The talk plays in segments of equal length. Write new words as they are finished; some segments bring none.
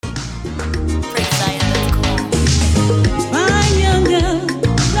PraiseZion.com. My young girl,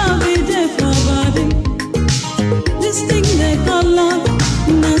 love is there for body. This thing they call love,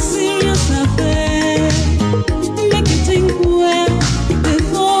 na serious affair. Make you think well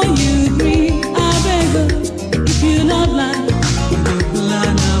before you agree. I beg you, if you love life, you go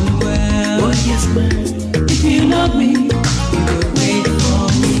plan am well. Oh yes, ma'am. If you love me, you go wait for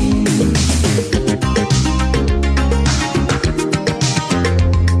me.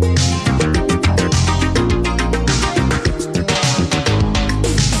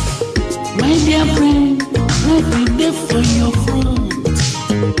 My dear friend, life is there for your front.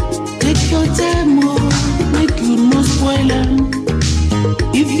 Take your time, oh, make you no spoil am.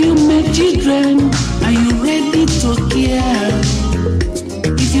 If you make children, are you ready to care?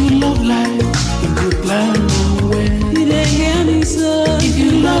 If you love life, you go plan am well. You dey hear me, so if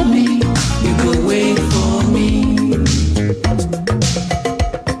you love me, you go wait for me.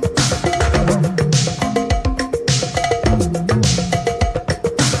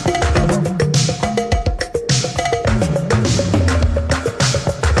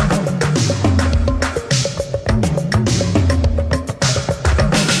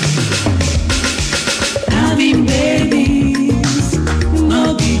 Having babies,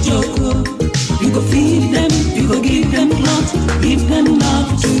 no be joke. Oh. You go feed them, you go give them clothes, give them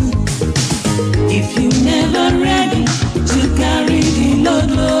love too. If you never ready to carry the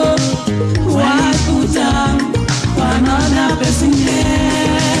load, oh, why put am for another person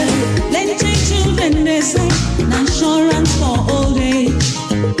head? Plenty children they say, na insurance for old age.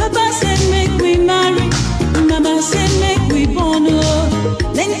 Papa said make we marry, Mama said make we born. Oh,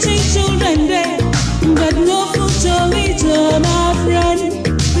 plenty children there, but no food to eat. Oh, my friend,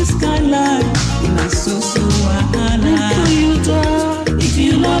 this kind life na so wahala. Until you talk, if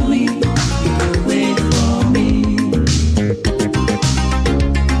you love me, you go wait for me.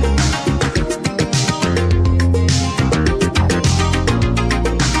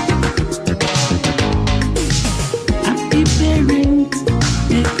 Happy parents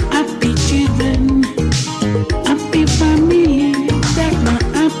make happy children. Happy family, that na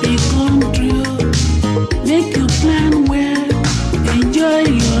happy country. Oh. Make you plan well, enjoy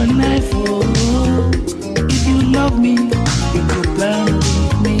your life. Oh, if you love me, you go plan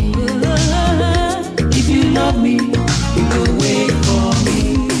with me. If you love me, you go wait for me.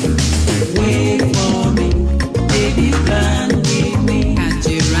 Wait for me, baby, plan with me.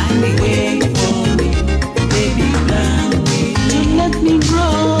 Wait for me, baby, plan with me. To let me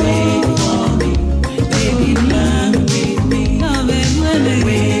grow. Wait for me, baby, plan with me. Wait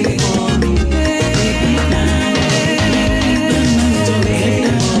for me, baby, plan with me.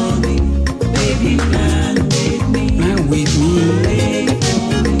 Baby, plan with me. Plan with me. Wait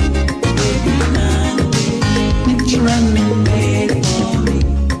for me, baby, plan with me. Make you run me. Wait for me,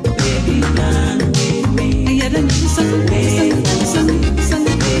 baby, plan with me. Yeah, then you sing, baby, plan with me.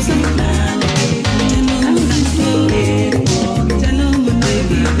 Wait for me,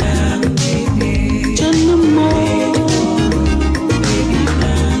 baby, plan with me.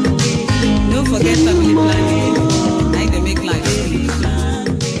 Don't forget family planning. Like they make life sweet.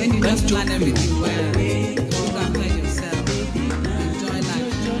 When you just plan everything well, you can plan yourself. Enjoy life.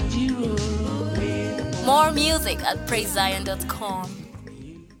 More music at PraiseZion.com.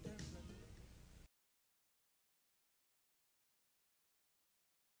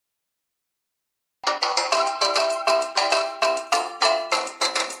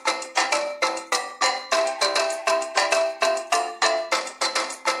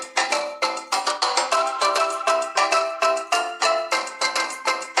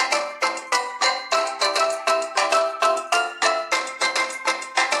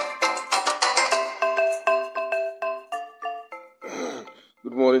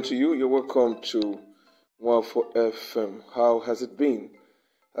 Good morning to you. You're welcome to 104 FM. How has it been?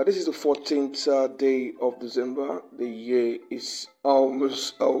 This is the 14th day of December. The year is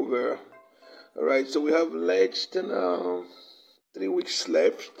almost over. All right, so we have less than 3 weeks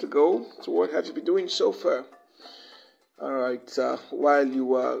left to go. So what have you been doing so far? All right, while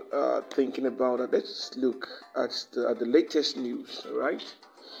you are thinking about it, let's look at the latest news.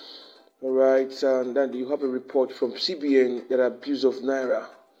 All right, and then you have a report from CBN that abuse of Naira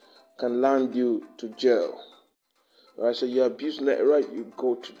can land you to jail. All right, so you abuse Naira, you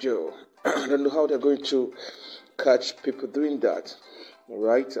go to jail. I don't know how they're going to catch people doing that. All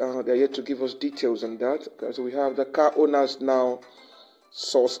right, they're yet to give us details on that. Okay, so we have the car owners now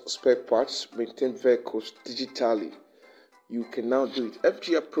source spare parts, maintain vehicles digitally. You can now do it.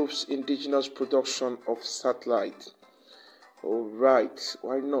 FG approves indigenous production of satellite. All right,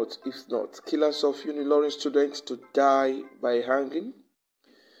 why not? If not, killers of Unilorin students to die by hanging.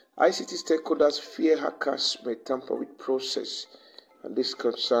 ICT stakeholders fear hackers may tamper with process, and this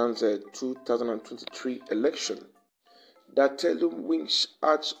concerns a 2023 election. Datelum wins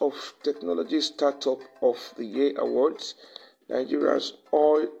Arts of Technology Startup of the Year Awards. Nigeria's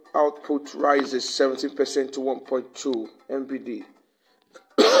oil output rises 17% to 1.2 MBD.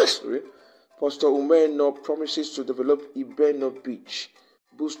 Sorry. Pastor Umeno promises to develop Ibeno Beach,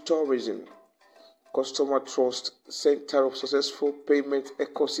 boost tourism. Customer trust, center of successful payment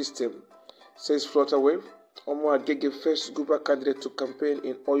ecosystem, says Flutterwave. Omo Agege first Guba candidate to campaign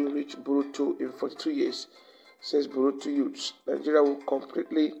in oil-rich Burutu in 42 years, says Burutu youths. Nigeria will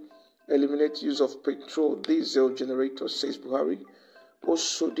completely eliminate use of petrol diesel generators, says Buhari.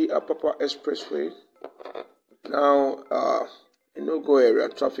 Also, the Apapa Expressway. Now, in no-go area,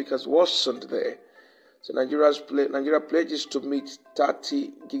 traffic has worsened there. So Nigeria pledges to meet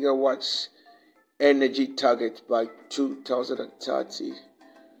 30 gigawatts energy target by 2030.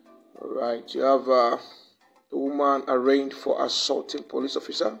 All right, you have a woman arraigned for assaulting police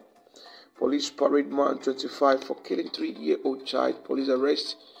officer. Police parade man 25 for killing 3-year-old child. Police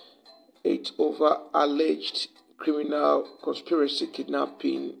arrest 8 over alleged criminal conspiracy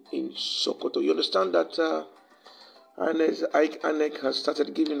kidnapping in Sokoto. You understand that INEC has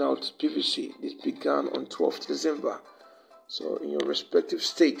started giving out PVC. This began on 12th December. So in your respective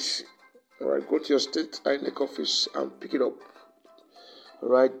states, all right, go to your state INEC office and pick it up. All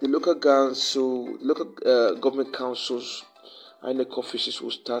right, the local government councils INEC offices will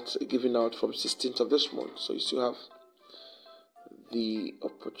start giving out from 16th of this month. So you still have the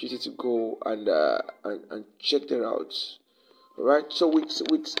opportunity to go and check them out. All right, so with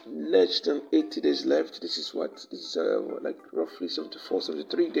less than 80 days left, this is like roughly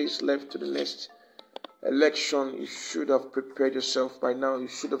 73 days left to the next election. You should have prepared yourself by now. You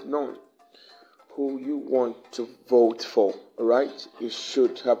should have known who you want to vote for. All right, you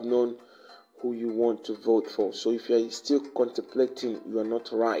should have known who you want to vote for. So if you're still contemplating, you are not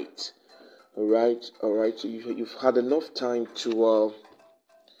right. All right. So you've had enough time to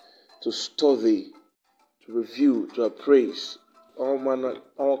study, to review, to appraise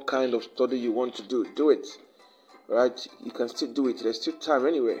all kind of study you want to do. Do it. All right. You can still do it. There's still time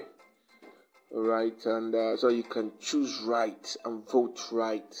anyway. All right, and so you can choose right and vote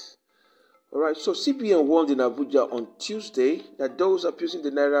right. All right. So CBN warned in Abuja on Tuesday that those abusing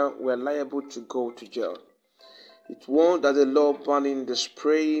the naira were liable to go to jail. It warned that the law banning the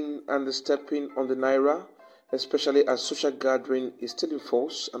spraying and the stepping on the naira, especially as social gathering, is still in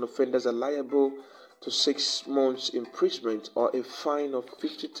force, and offenders are liable to 6 months imprisonment or a fine of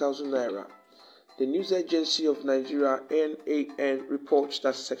 50,000 naira. The news agency of Nigeria, NAN, reports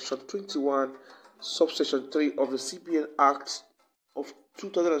that Section 21, Subsection 3 of the CBN Act of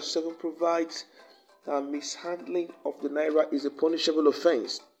 2007 provides that mishandling of the naira is a punishable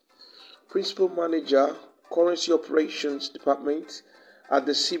offense. Principal Manager, Currency Operations Department at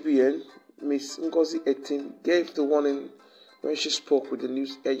the CBN, Ms. Ngozi Etin, gave the warning when she spoke with the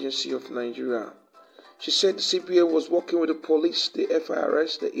news agency of Nigeria. She said the CBN was working with the police, the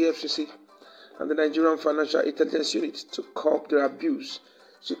FIRS, the EFCC, and the Nigerian Financial Intelligence Unit to curb their abuse.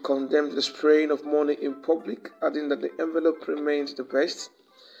 She condemned the spraying of money in public, adding that the envelope remains the best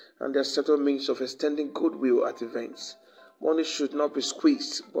and there are several means of extending goodwill at events. Money should not be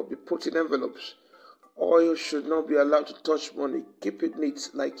squeezed but be put in envelopes. Oil should not be allowed to touch money. Keep it neat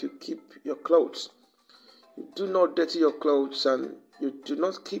like you keep your clothes. You do not dirty your clothes and you do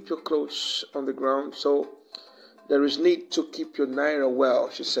not keep your clothes on the ground. So there is need to keep your naira well,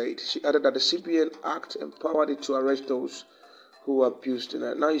 she said. She added that the CBN Act empowered it to arrest those who abused the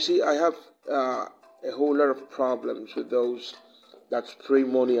naira. Now you see, I have a whole lot of problems with those that spray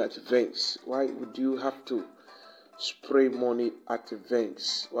money at events. Why would you have to spray money at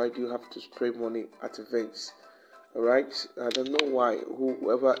events? Why do you have to spray money at events? All right, I don't know why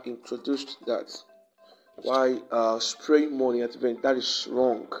whoever introduced that. Why spraying money at events? That is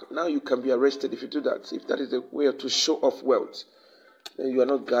wrong. Now you can be arrested if you do that. If that is a way to show off wealth, then you are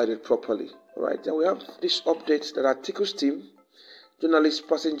not guided properly. All right, and we have this update that Atiku's team, journalists,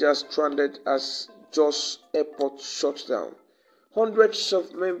 passengers stranded as Jos Airport shuts down. Hundreds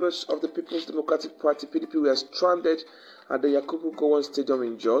of members of the People's Democratic Party (PDP) were stranded at the Yakubu Gowon Stadium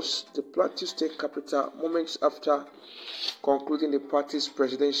in Jos, the Plateau State capital, moments after concluding the party's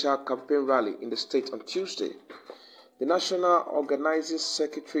presidential campaign rally in the state on Tuesday. The National Organizing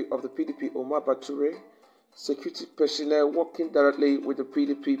Secretary of the PDP, Omar Bature, security personnel working directly with the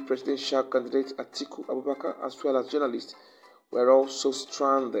PDP presidential candidate Atiku Abubakar, as well as journalists, were also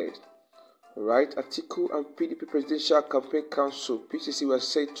stranded. Right, Atiku and PDP Presidential Campaign Council (PCC) were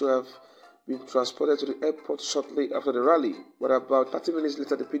said to have being transported to the airport shortly after the rally. But about 30 minutes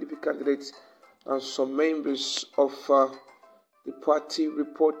later, the PDP candidates and some members of the party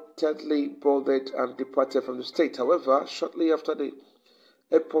reportedly boarded and departed from the state. However, shortly after the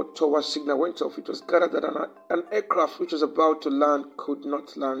airport tower signal went off, it was gathered that an aircraft which was about to land could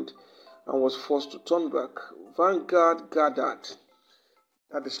not land and was forced to turn back. Vanguard gathered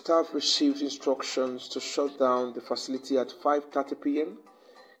that the staff received instructions to shut down the facility at 5:30 p.m.,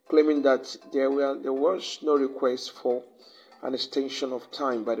 claiming that there was no request for an extension of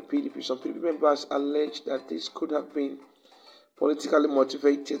time by the PDP. Some PDP members alleged that this could have been politically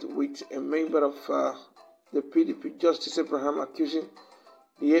motivated, with a member of the PDP, Justice Abraham, accusing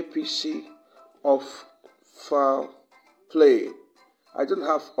the APC of foul play. I don't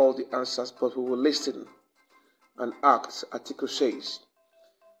have all the answers, but we will listen and act, article says.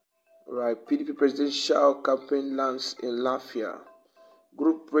 Right, PDP presidential campaign lands in Lafia.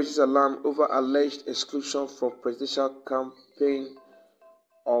 Group raises alarm over alleged exclusion from presidential campaign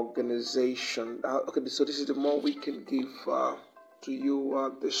organization. Okay, so this is the more we can give to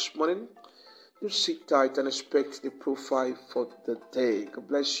you this morning. Do sit tight and expect the profile for the day. God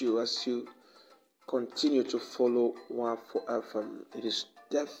bless you as you continue to follow 1-4-FM. It is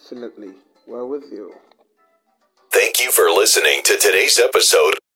definitely well with you. Thank you for listening to today's episode